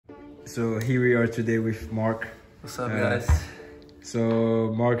So here we are today with Mark. What's up, guys?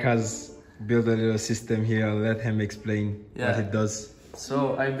 So Mark has built a little system here. I'll let him explain what it does.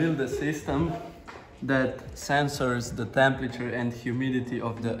 So I built a system that sensors the temperature and humidity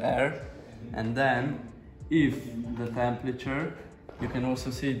of the air, and then if the temperature, you can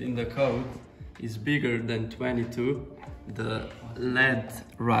also see it in the code, is bigger than 22, the LED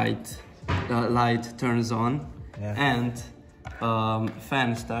light turns on, and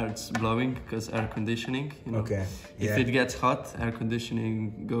fan starts blowing because air conditioning, you know. Okay. If it gets hot, air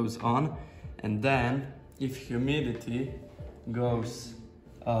conditioning goes on, and then if humidity goes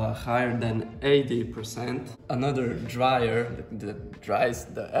higher than 80%, another dryer that dries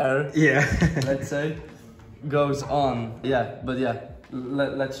the air, let's say, goes on.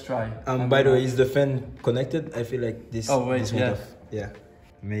 Let's try. By the way, is the fan connected? I feel like this. Oh wait, this yeah.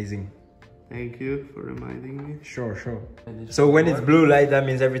 Amazing. Thank you for reminding me. Sure. So when it's blue light, that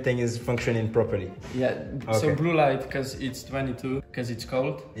means everything is functioning properly. Yeah. Okay. So blue light because it's 22, because it's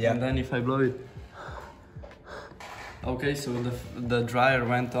cold. Yeah. And then if I blow it. Okay, so the dryer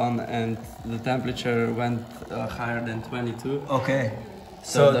went on and the temperature went higher than 22. Okay.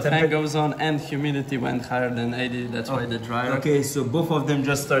 So the fan goes on and humidity went higher than 80, that's why the dryer... Okay, so both of them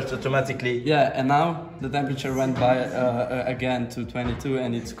just start automatically. Yeah, and now the temperature went by again to 22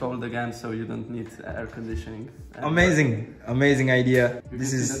 and it's cold again, so you don't need air conditioning. Amazing idea.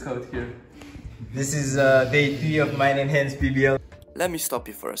 This is the code here. This is day 3 of Mind Enhanced PBL. Let me stop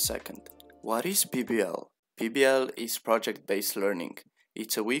you for a second. What is PBL? PBL is project-based learning.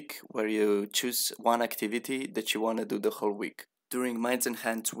 It's a week where you choose one activity that you want to do the whole week. During Minds and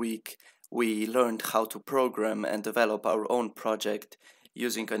Hands week, we learned how to program and develop our own project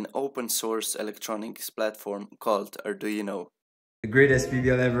using an open source electronics platform called Arduino. The greatest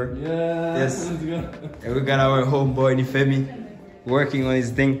PBL ever. Yeah, yes. Let's go. And we got our homeboy Nifemi working on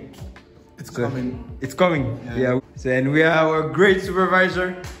his thing. It's coming. It's coming. Yeah. So, and we have our great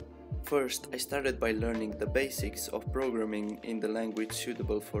supervisor. First, I started by learning the basics of programming in the language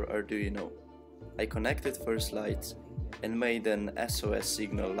suitable for Arduino. I connected first lights and made an SOS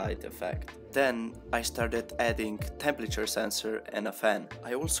signal light effect. Then I started adding temperature sensor and a fan.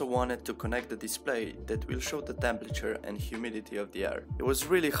 I also wanted to connect the display that will show the temperature and humidity of the air. It was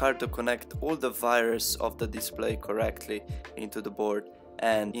really hard to connect all the wires of the display correctly into the board,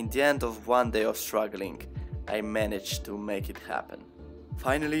 and in the end of one day of struggling, I managed to make it happen.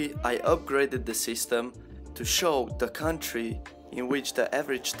 Finally, I upgraded the system to show the country in which the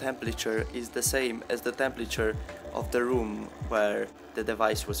average temperature is the same as the temperature of the room where the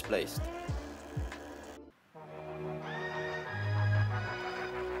device was placed.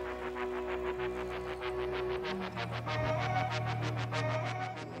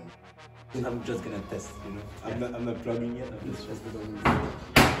 I'm just gonna test, you know. I'm not plugging yet. I'm just testing.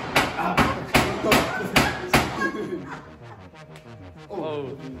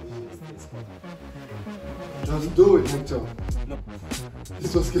 Oh. Just do it, Hector. No.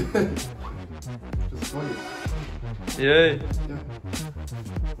 This was good. Just funny. Yeah.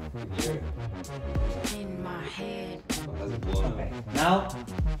 In my head. Okay. Now.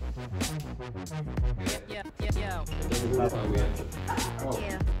 Yeah.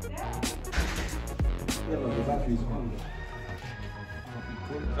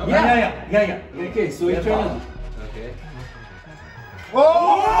 Yeah. Okay, so it turned on. Okay. Far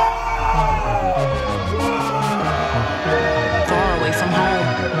away from home.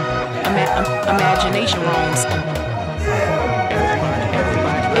 Imagination roams.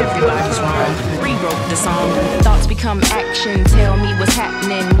 Everybody's wrong. Rewrote the song. Thoughts become action. Tell me what's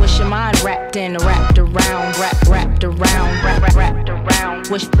happening. What's your mind wrapped in? Wrapped around. Wrapped around.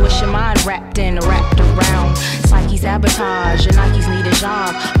 What's your mind wrapped in? Wrapped around. Psyche sabotage. Your Nikes need a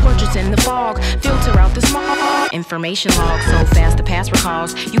job. Portraits in the fog. Filter out the smog. Information log. So fast the past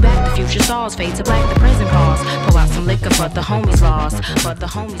recalls. You back the future stalls. Fade to black the present calls. Pull out some liquor but the homies lost.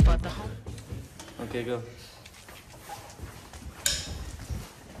 Okay, go.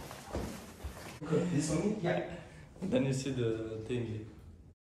 This one? Yeah. Then you see the thing.